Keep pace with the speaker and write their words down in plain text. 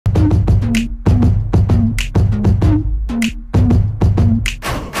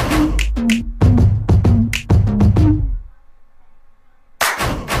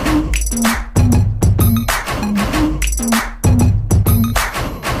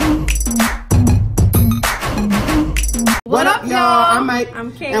Mike.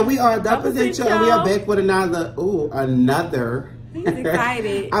 I'm Kate. And we are The Potential. And we are back with another. He's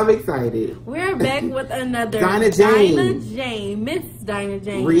excited. I'm excited. We're back with another Miss Dinah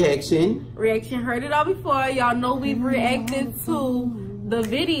Jane. Reaction. Heard it all before. Y'all know we've reacted to the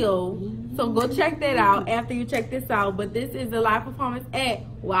video. So go check that out after you check this out. But this is a live performance at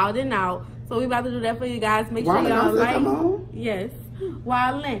Wild 'N Out. So we about to do that for you guys. Make sure y'all like. Come on. Yes.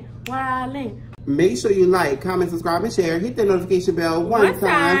 Wildin'. Make sure you like, comment, subscribe, and share. Hit the notification bell one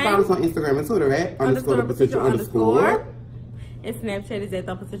time. Follow us on Instagram and Twitter at _ThePotential_. And Snapchat is at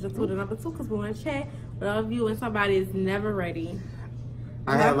The Potential Twitter #2 because we want to chat with all of you and somebody is never ready.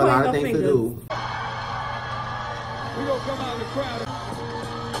 I have a lot of things to do. We're gonna come out in the crowd.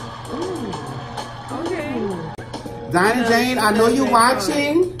 Okay. Dinah Jane, I know you're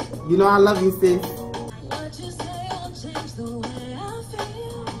watching. You know I love you, sis.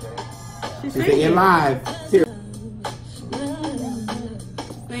 She's singing live. Here.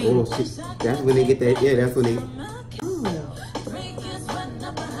 Oh, that's when they get that. Yeah, that's when they.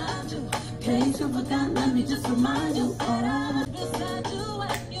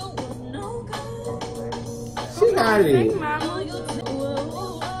 She got it.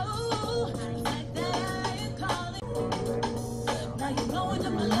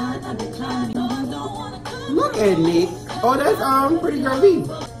 Look at Nick. Oh, that's Pretty Girl B.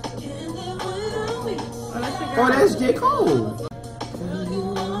 Oh, that's J. Cole.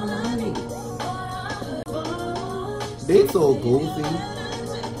 They so goofy.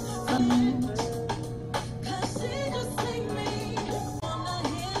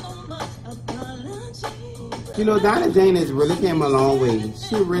 You know, Dinah Jane has really came a long way.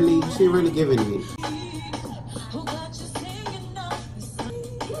 She really giving it.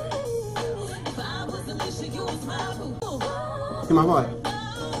 In my heart.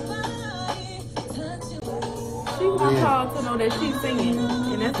 She wants y'all to know that she's singing,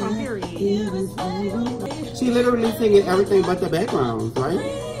 and that's my period. She literally singing everything but the backgrounds, right?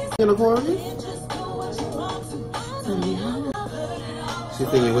 In the chorus? She's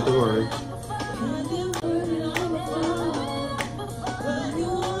singing with the chorus.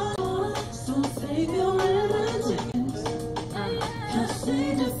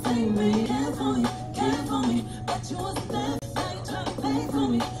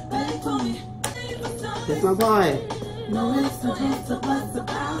 That's my boy.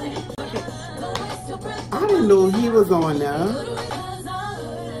 I didn't know he was on there.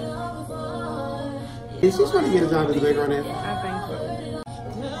 Is she trying to get a job as a baker on that? I think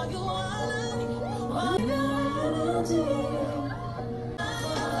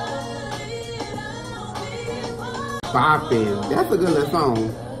so. Bopping. That's a good little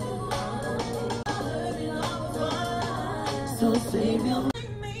song. So save your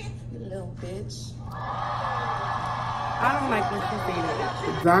little bitch. I don't like when she say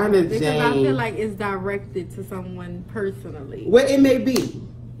that. Dinah Jane. Because I feel like it's directed to someone personally. Well, it may be.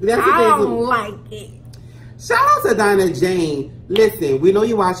 That's I don't like it. Shout out to Dinah Jane. Listen, we know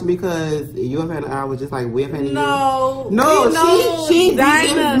you're watching because you're a fan of ours, just like we're a fan of you. No, she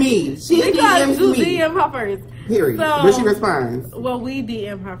DMs me. She DMs me. DM her first. Period. So, but she responds. Well, we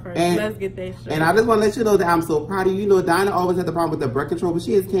DM her first. Let's get that straight. And I just want to let you know that I'm so proud of you. You know, Dinah always had the problem with the birth control, but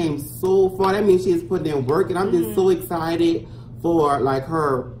she has came so far. That means she has put in work, and I'm just so excited for like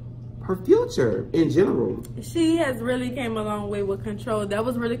her future in general. She has really came a long way with Control. That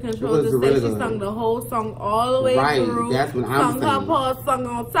was really Control. Really she sung the whole song all the way through. That's what I'm saying. Sung her parts, sung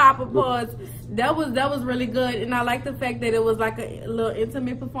on top of parts. That was really good, and I like the fact that it was like a little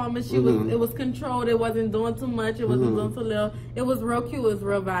intimate performance. It was controlled. It wasn't doing too much. It wasn't doing too little. It was real cute. It was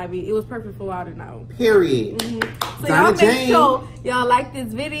real vibey. It was perfect for Wild 'N Out. Period. So y'all make sure y'all like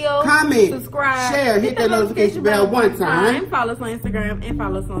this video, comment, subscribe, share, hit that notification bell one time. Follow us on Instagram and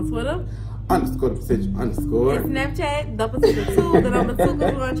follow us on Twitter. _potential_. And Snapchat, The Potential 2, the #2, because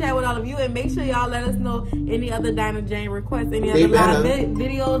we're going to chat with all of you. And make sure y'all let us know any other Dinah Jane requests, any other live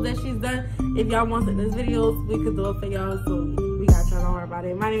videos that she's done. If y'all want those videos, we could do it for y'all. So we got y'all, don't worry about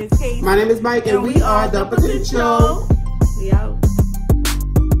it. My name is Kate. My name is Mike, and we are The Potential. We out.